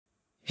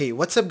Hey,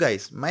 what's up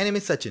guys? My name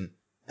is Sachin,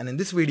 and in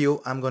this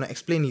video I'm going to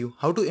explain you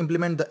how to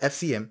implement the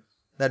FCM,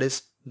 that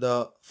is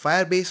the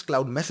Firebase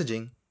Cloud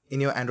Messaging, in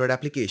your Android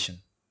application.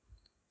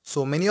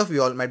 So many of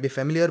you all might be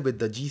familiar with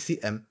the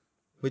GCM,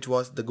 which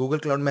was the Google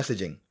Cloud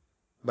Messaging.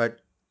 But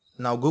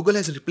now Google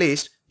has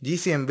replaced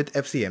GCM with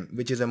FCM,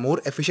 which is a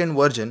more efficient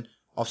version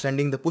of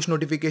sending the push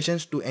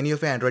notifications to any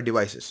of your Android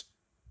devices.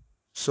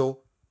 So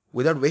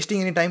without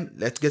wasting any time,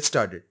 let's get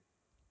started.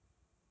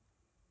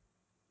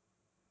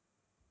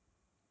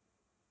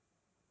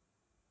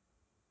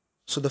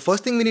 So the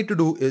first thing we need to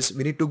do is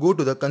we need to go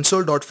to the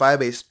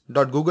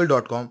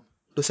console.firebase.google.com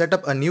to set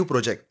up a new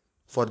project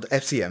for the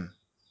FCM.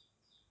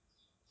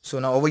 So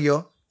now over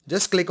here,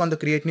 just click on the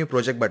create new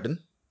project button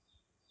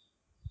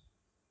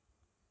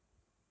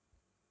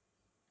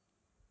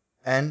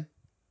and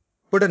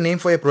put a name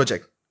for your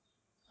project.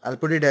 I'll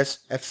put it as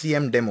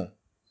FCM demo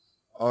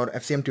or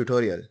FCM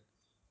tutorial.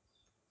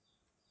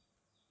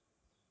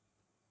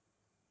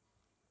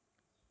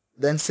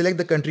 Then select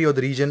the country or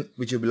the region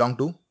which you belong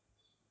to.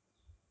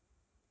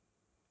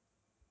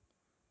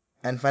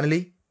 And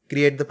finally,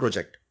 create the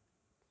project.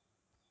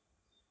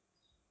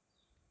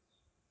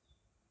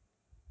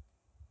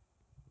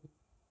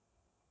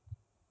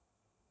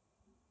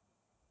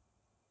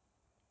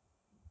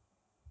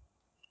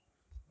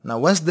 Now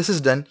once this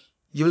is done,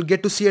 you will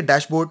get to see a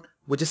dashboard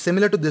which is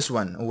similar to this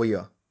one over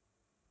here.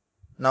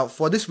 Now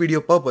for this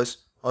video purpose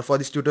or for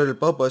this tutorial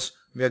purpose,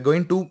 we are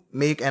going to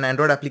make an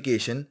Android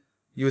application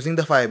using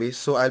the Firebase.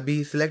 So I'll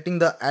be selecting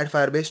the Add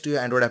Firebase to your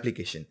Android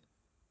application.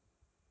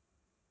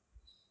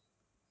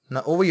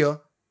 Now over here,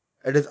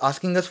 it is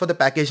asking us for the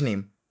package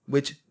name,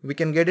 which we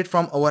can get it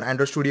from our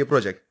Android Studio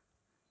project.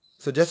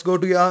 So just go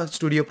to your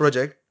Studio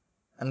project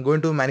and go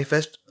into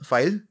manifest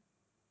file.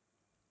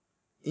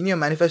 In your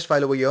manifest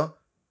file over here,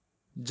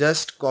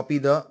 just copy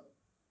the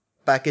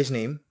package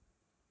name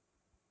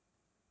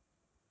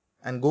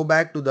and go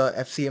back to the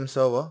FCM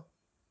server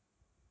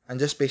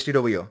and just paste it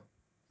over here.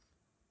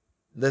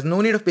 There's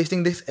no need of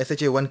pasting this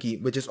SHA1 key,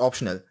 which is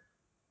optional.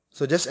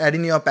 So just add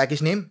in your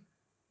package name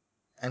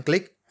and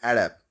click Add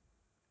App.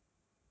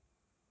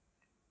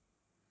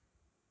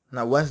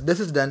 Now once this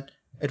is done,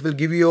 it will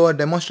give you a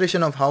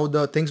demonstration of how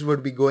the things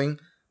would be going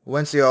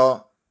once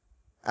your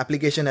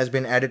application has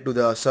been added to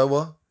the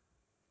server.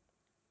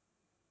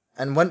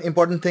 And one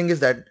important thing is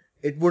that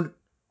it would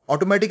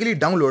automatically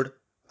download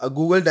a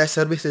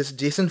Google-Services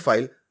JSON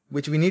file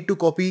which we need to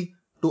copy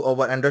to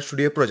our Android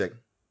Studio project.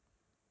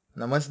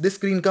 Now once this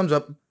screen comes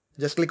up,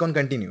 just click on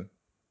continue,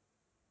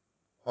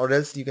 or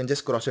else you can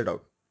just cross it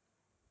out.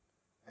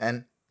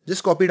 And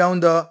just copy down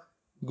the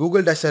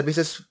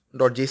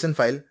Google-Services.json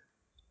file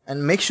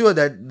and make sure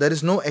that there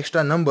is no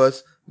extra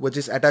numbers which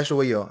is attached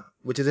over here,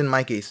 which is in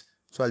my case.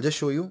 So I'll just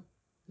show you.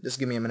 Just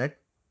give me a minute.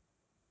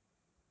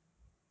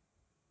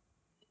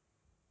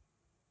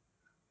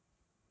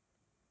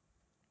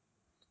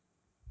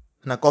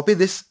 Now copy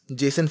this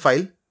JSON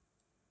file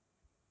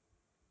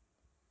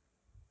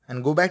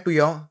and go back to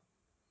your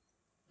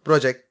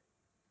project,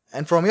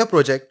 and from your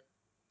project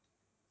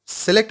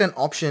select an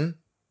option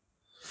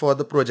for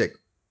the project,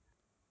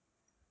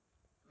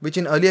 which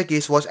in earlier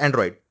case was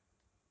Android.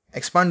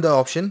 Expand the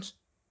options,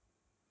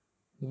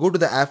 go to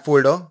the app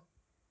folder,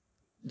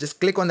 just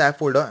click on the app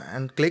folder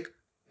and click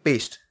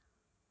paste.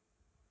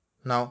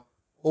 Now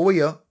over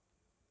here,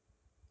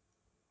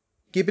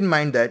 keep in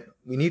mind that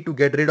we need to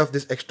get rid of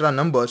these extra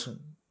numbers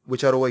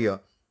which are over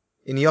here.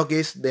 In your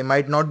case, there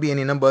might not be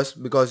any numbers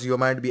because you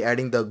might be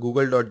adding the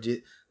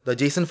the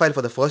JSON file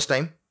for the first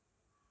time.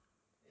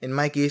 In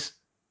my case,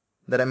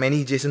 there are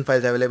many JSON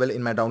files available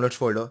in my downloads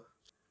folder.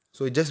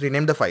 So just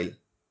rename the file.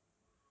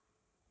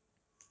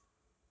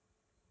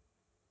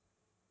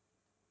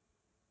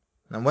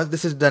 Now once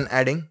this is done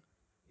adding,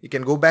 you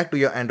can go back to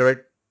your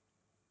Android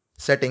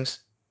settings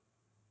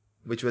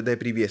which were there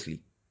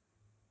previously.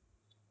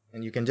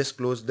 And you can just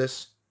close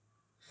this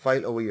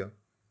file over here.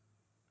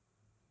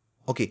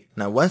 Okay,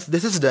 now once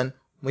this is done,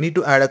 we need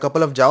to add a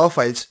couple of Java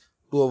files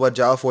to our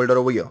Java folder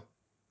over here.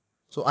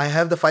 So I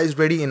have the files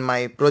ready in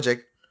my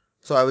project.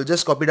 So I will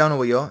just copy down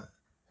over here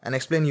and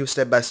explain you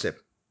step by step.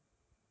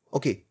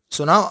 Okay,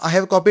 so now I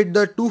have copied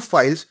the two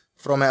files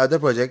from my other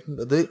project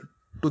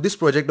to this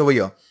project over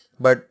here.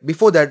 But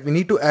before that, we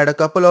need to add a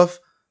couple of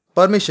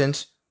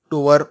permissions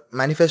to our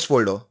manifest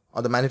folder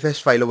or the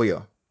manifest file over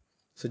here.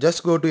 So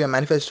just go to your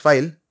manifest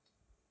file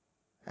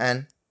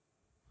and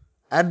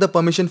add the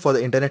permission for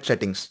the internet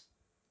settings.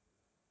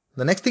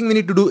 The next thing we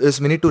need to do is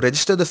we need to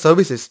register the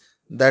services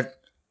that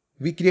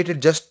we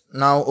created just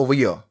now over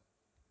here.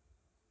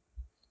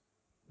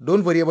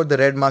 Don't worry about the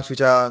red marks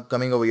which are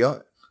coming over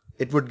here.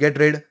 It would get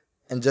rid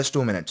in just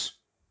 2 minutes.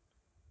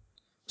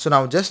 So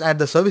now just add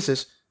the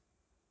services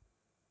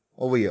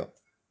over here.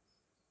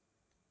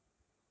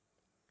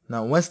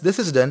 Now once this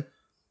is done,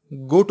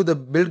 go to the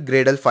build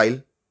Gradle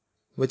file,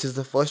 which is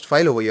the first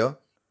file over here.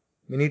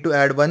 We need to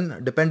add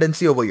one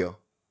dependency over here.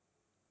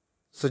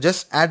 So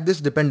just add this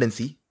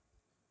dependency,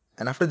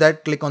 and after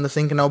that click on the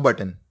sync now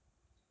button.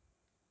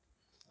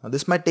 Now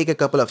this might take a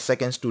couple of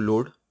seconds to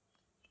load.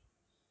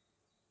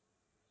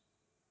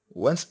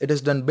 Once it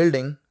is done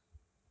building,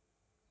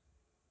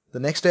 the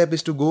next step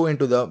is to go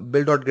into the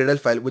build.gradle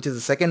file, which is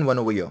the second one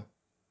over here.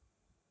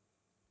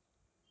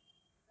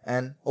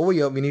 And over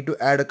here we need to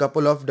add a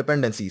couple of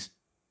dependencies.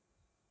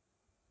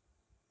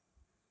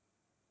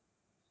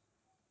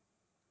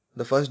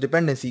 The first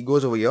dependency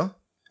goes over here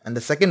and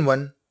the second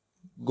one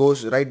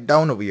goes right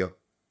down over here.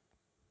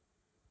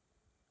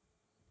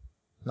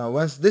 Now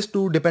once these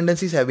two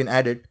dependencies have been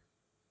added,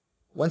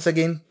 once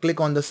again click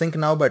on the sync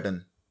now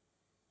button.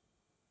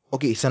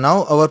 Okay, so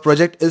now our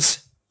project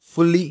is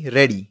fully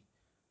ready.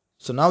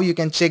 So now you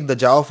can check the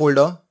Java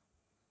folder.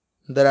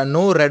 There are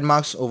no red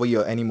marks over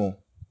here anymore.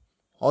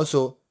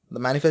 Also, the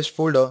manifest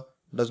folder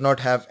does not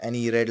have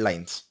any red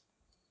lines.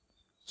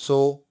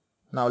 So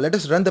now let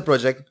us run the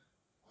project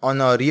on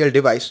a real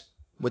device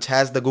which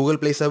has the Google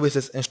Play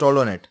services installed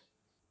on it.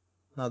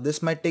 Now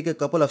this might take a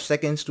couple of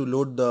seconds to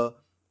load the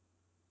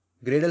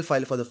Gradle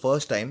file for the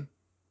first time.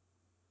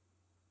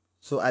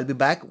 So I'll be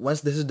back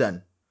once this is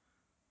done.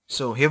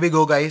 So here we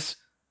go guys.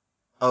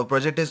 Our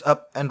project is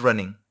up and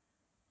running.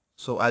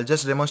 So I'll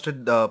just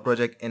demonstrate the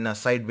project in a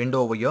side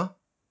window over here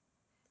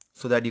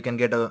so that you can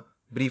get a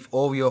brief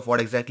overview of what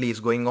exactly is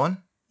going on.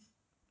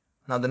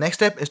 Now the next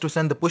step is to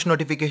send the push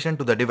notification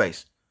to the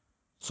device.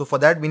 So for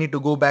that we need to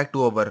go back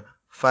to our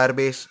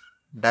Firebase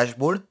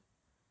dashboard,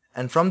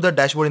 and from the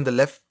dashboard in the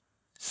left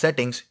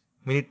settings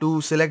we need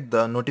to select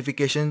the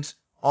notifications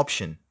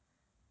option.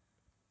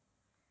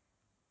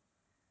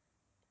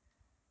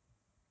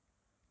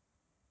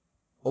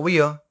 Over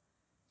here,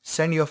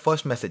 send your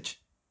first message.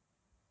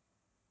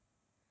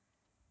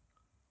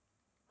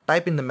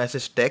 Type in the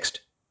message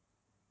text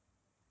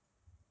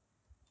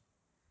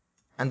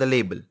and the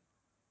label.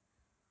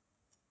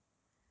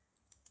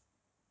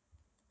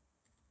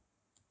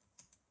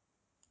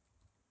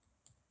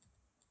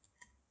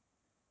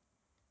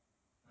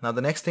 Now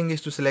the next thing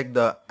is to select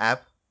the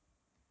app,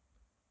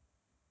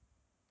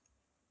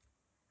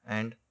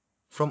 and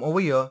from over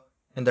here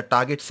in the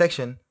target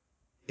section,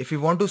 if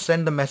you want to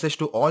send the message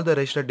to all the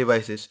registered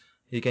devices,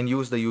 you can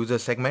use the user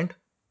segment,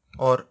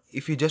 or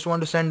if you just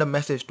want to send a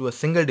message to a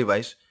single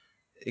device,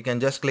 you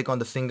can just click on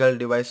the single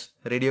device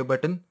radio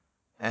button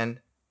and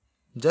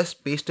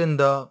just paste in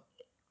the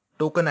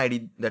token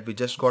ID that we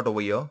just got over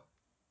here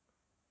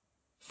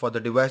for the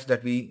device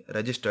that we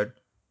registered.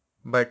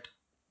 But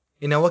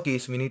in our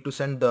case, we need to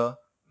send the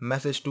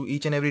message to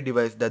each and every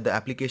device that the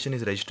application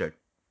is registered.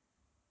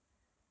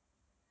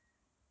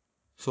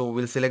 So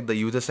we'll select the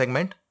user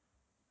segment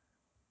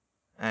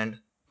and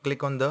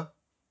click on the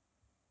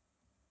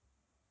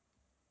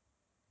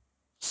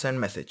send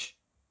message.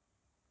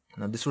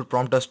 Now this will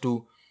prompt us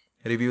to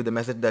review the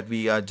message that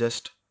we are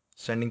just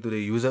sending to the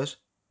users.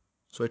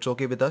 So it's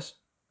okay with us.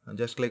 Now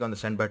just click on the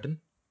send button.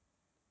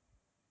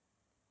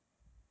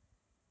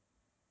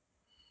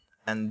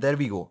 And there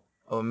we go.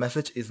 Our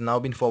message is now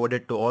been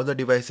forwarded to all the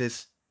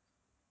devices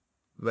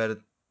where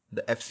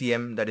the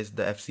FCM, that is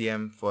the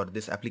FCM for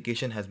this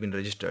application, has been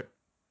registered.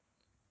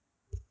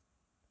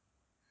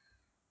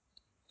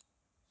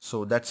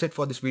 So that's it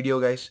for this video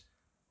guys.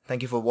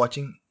 Thank you for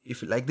watching.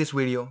 If you like this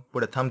video,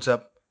 put a thumbs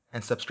up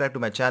and subscribe to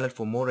my channel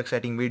for more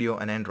exciting video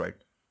on Android.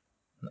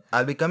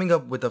 I'll be coming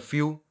up with a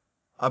few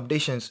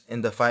updations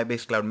in the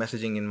Firebase Cloud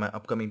Messaging in my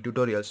upcoming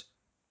tutorials.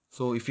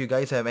 So if you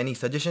guys have any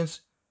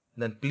suggestions,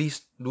 then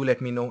please do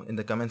let me know in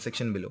the comment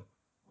section below.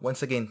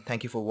 Once again,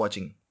 thank you for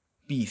watching.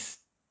 Peace.